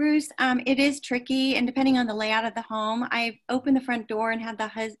point, Bruce. It is tricky, and depending on the layout of the home, I've opened the front door and had the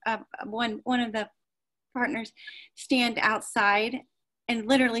one of the partners stand outside and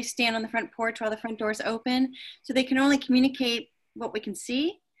literally stand on the front porch while the front door is open, so they can only communicate what we can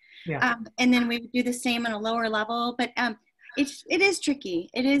see. Yeah. And then we would do the same on a lower level, but it is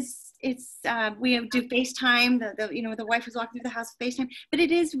tricky. We do FaceTime. The wife was walking through the house with FaceTime, but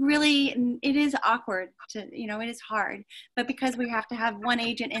it is awkward it is hard. But because we have to have one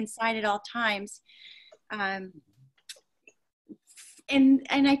agent inside at all times, and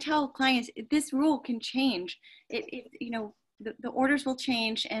I tell clients this rule can change. The orders will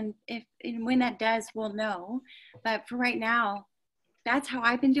change, and when that does, we'll know. But for right now, that's how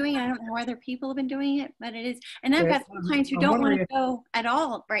I've been doing it. I don't know how other people have been doing it, but it is. And I've got some clients who don't want to go at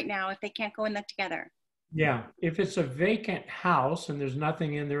all right now if they can't go in that together. Yeah. If it's a vacant house and there's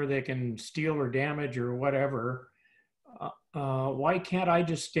nothing in there they can steal or damage or whatever, why can't I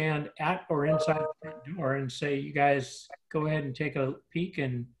just stand at or inside the front door and say, you guys go ahead and take a peek?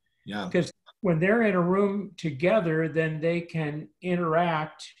 And because when they're in a room together, then they can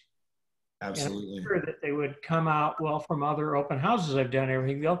interact. Absolutely. And I'm sure that they would come out, from other open houses I've done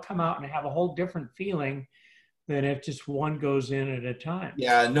everything, they'll come out and have a whole different feeling than if just one goes in at a time.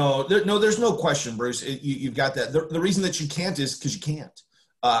 Yeah, there's no question, Bruce. You've got that. The reason that you can't is because you can't,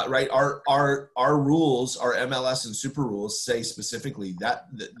 right? Our rules, our MLS and super rules say specifically that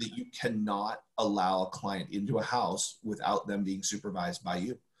you cannot allow a client into a house without them being supervised by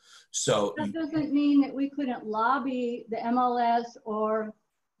you. So that doesn't mean that we couldn't lobby the MLS or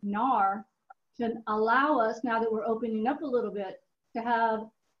NAR to allow us, now that we're opening up a little bit, to have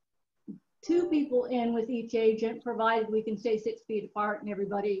 2 people in with each agent, provided we can stay 6 feet apart and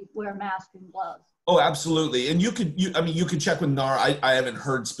everybody wear masks and gloves. Oh, absolutely. And you could check with NAR. I haven't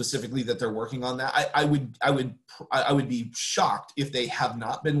heard specifically that they're working on that. I would be shocked if they have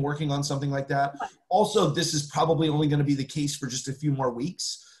not been working on something like that. Also, this is probably only going to be the case for just a few more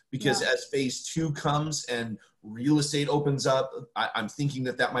weeks, because as phase 2 comes and real estate opens up, I'm thinking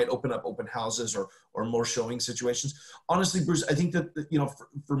that might open up open houses or more showing situations. Honestly, Bruce, I think that,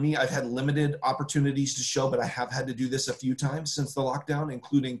 for me, I've had limited opportunities to show, but I have had to do this a few times since the lockdown,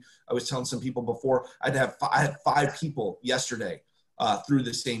 including, I was telling some people before, I had 5 people yesterday through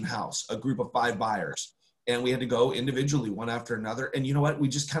the same house, a group of 5 buyers. And we had to go individually, one after another. And you know what? We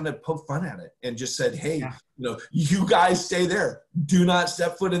just kind of poked fun at it and just said, hey, you guys stay there. Do not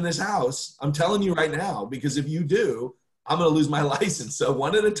step foot in this house. I'm telling you right now, because if you do, I'm going to lose my license. So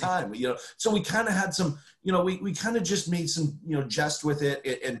one at a time, so we kind of had some, we kind of just made some, jest with it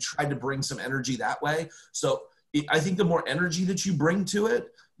and tried to bring some energy that way. So I think the more energy that you bring to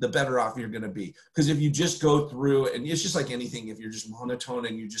it, the better off you're going to be. Because if you just go through, and it's just like anything, if you're just monotone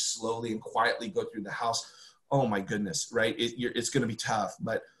and you just slowly and quietly go through the house, oh my goodness, right? It's going to be tough.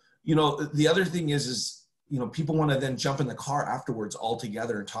 But, the other thing is people want to then jump in the car afterwards all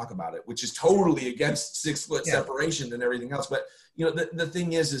together and talk about it, which is totally against 6-foot separation and everything else. But, the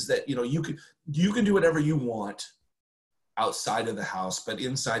thing is that, you can do whatever you want outside of the house, but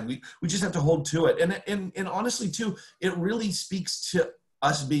inside we just have to hold to it. And honestly too, it really speaks to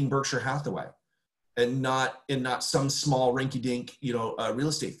us being Berkshire Hathaway. and not some small rinky-dink, real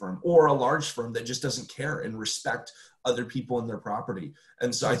estate firm or a large firm that just doesn't care and respect other people in their property.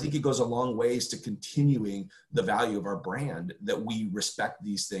 And so I think it goes a long ways to continuing the value of our brand, that we respect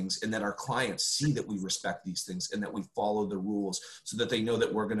these things and that our clients see that we respect these things and that we follow the rules so that they know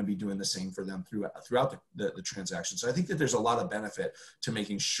that we're going to be doing the same for them throughout the transaction. So I think that there's a lot of benefit to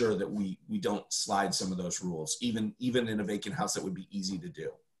making sure that we don't slide some of those rules, even in a vacant house that would be easy to do.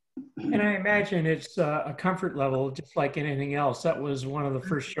 And I imagine it's a comfort level, just like anything else. That was one of the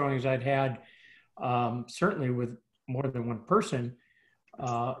first showings I'd had, certainly with more than one person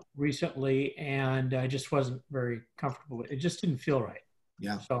recently, and I just wasn't very comfortable with it. It just didn't feel right.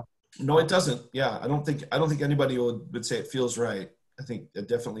 Yeah. So no, it doesn't. Yeah, I don't think anybody would say it feels right. I think it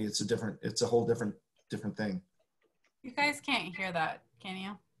definitely it's a whole different thing. You guys can't hear that, can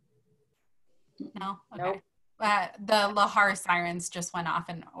you? No. Okay. Nope. The Lahar sirens just went off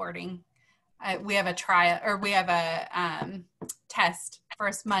in Ording. We have a trial, or we have a test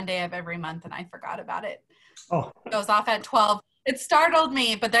first Monday of every month, and I forgot about it. Oh. It goes off at 12. It startled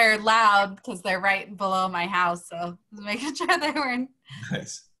me, but they're loud because they're right below my house. So I was making sure they were in.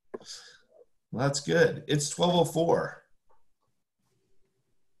 Nice. Well, that's good. It's 12:04.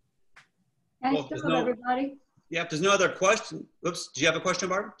 Nice job, everybody. Yeah, if there's no other question. Oops, do you have a question,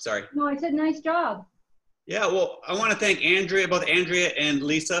 Barb? Sorry. No, I said nice job. Yeah, well, I want to thank both Andrea and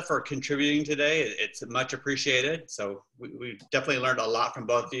Lisa for contributing today. It's much appreciated. So we definitely learned a lot from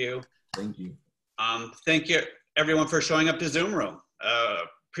both of you. Thank you. Thank you, everyone, for showing up to Zoom Room.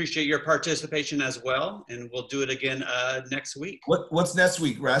 Appreciate your participation as well, and we'll do it again next week. What's next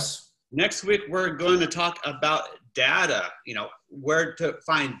week, Russ? Next week, we're going to talk about data, where to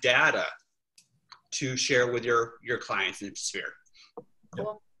find data to share with your clients in Sphere.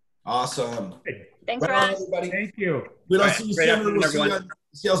 Cool. Awesome. Thanks, Right on, Russ. everybody. thank you. We'll All right, see you great soon. afternoon, We'll see you everyone. on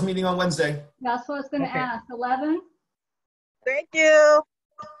sales meeting on Wednesday. That's what I was going to Okay. ask. 11? Thank you.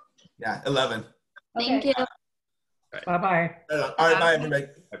 Yeah, 11. Thank Okay. you. Bye-bye. All right, bye, everybody.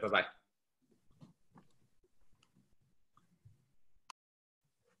 Bye-bye.